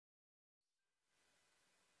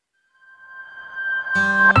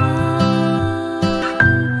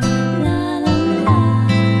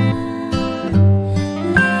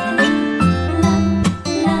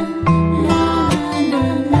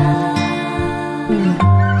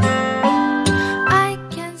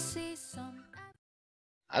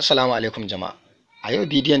Assalamu alaikum jama'a. A yau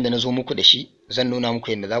bidiyon da na zo muku da shi zan nuna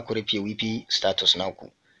muku yadda za ku rufe wifi status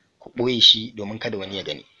naku, ku ɓoye shi domin kada wani ya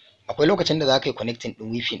gani. Akwai lokacin da za ka yi connecting ɗin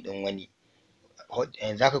wifi ɗin wani,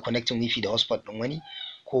 za ka connecting wifi da hotspot ɗin wani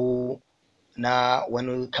ko na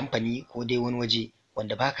wani kamfani ko dai wani waje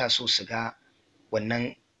wanda ba ka so su ga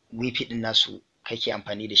wannan wifi ɗin nasu kake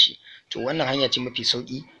amfani da shi. To wannan hanya ce mafi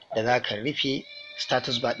sauƙi da za ka rufe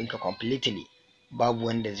status bar ɗinka completely babu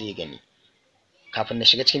wanda zai gani. Kafin na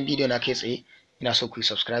shiga cikin bidiyo na kai tsaye, ina so ku yi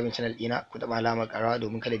subscribing channel ɗina, ku taɓa alamar ƙarawa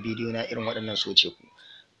domin kada bidiyo na irin waɗannan su wuce ku.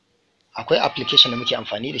 Akwai application da muke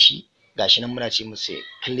amfani da shi, gashi nan muna ce musu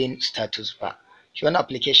clean status bar. Shi wannan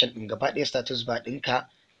application ɗin gaba ɗaya status bar ɗinka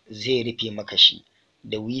zai rufe maka shi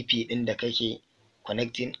da wifi ɗin da kake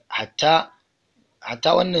connecting, hatta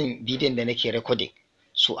wannan bidiyon da nake recording,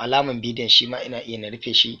 so alaman bidiyon shi ma ina iya na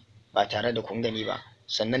rufe shi ba tare da kun gani ba,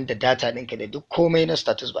 sannan da data ɗinka da duk komai na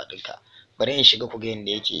status bar ɗinka. Bari in shiga ku ga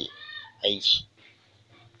yadda yake aiki.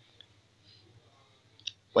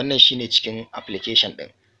 Wannan shine cikin application ɗin.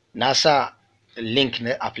 Na sa link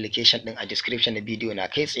na application ɗin a description na bidiyo na,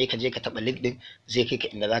 kai tsaye ka je ka taɓa link ɗin zai kai ka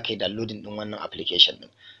inda za ka yi downloading ɗin wannan application ɗin.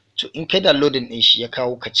 To in kai downloading ɗin shi ya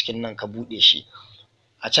kawo ka cikin nan ka buɗe shi,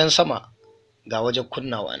 a can sama ga wajen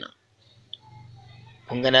kunnawa nan.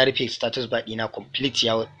 Kun ga na rufe status bar ɗina complete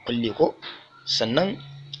ya kulle ko? Sannan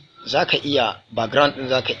za ka iya background ɗin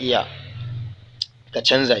za ka iya ka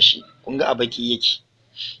canza shi. Kun ga a baki yake,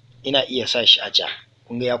 ina iya sa shi a ja.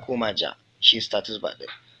 Kun ga ya koma ja shi status bar ɗin.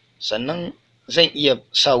 Sannan zan iya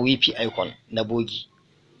sa wifi icon na bogi.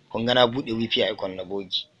 Kun ga na buɗe wifi icon na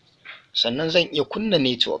bogi. Sannan zan iya kunna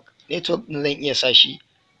network ɗin zan iya sa shi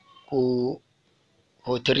ko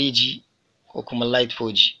 3G ko kuma light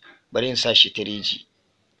 4G. Bari in sa shi 3G.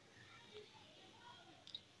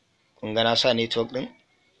 Kun ga na sa network ɗin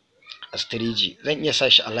as 3G. Zan iya sa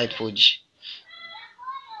shi a light 4G.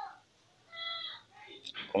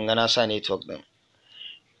 Kun ga na sa network ɗin.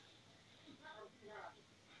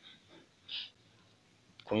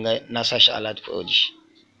 Kun ga na sa shi a light 4G.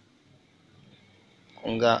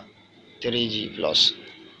 Kun ga 3G plus.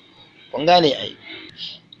 Kun gane ai.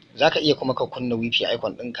 Za ka iya kuma ka kunna wifi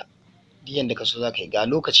icon ɗinka. Duk yanda ka so za ka yi. Ga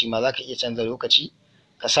lokaci ma za ka iya canza lokaci,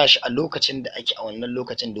 ka sa shi a lokacin da ake a wannan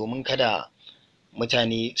lokacin domin kada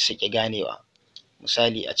mutane su ƙi ganewa.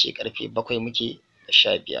 Misali a ce ƙarfe 7 muke da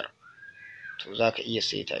 15. To za ka iya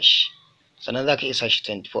saita shi. Sannan za ka iya sa shi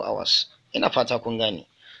 24 hours. Ina fata kun gane.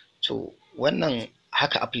 To wannan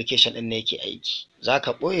haka application ɗin ne yake aiki. Za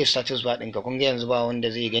ka ɓoye status bar ɗinka. Kun ga yanzu ba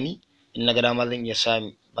wanda zai gani. In na ga dama zan iya sa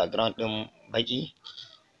background ɗin baƙi.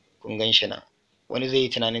 Kun gan shi nan. Wani zai yi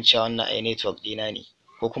tunanin cewa wannan ai network ɗina ne,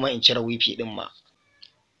 ko kuma in cire wifi ɗin ma.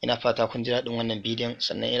 Ina fata kun ji daɗin wannan bidiyon.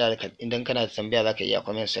 Sannan idan kana da tambaya za ka iya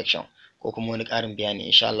comment section ko kuma wani ƙarin bayani.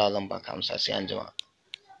 Insha Allah zan baka amsa. Sai anjima.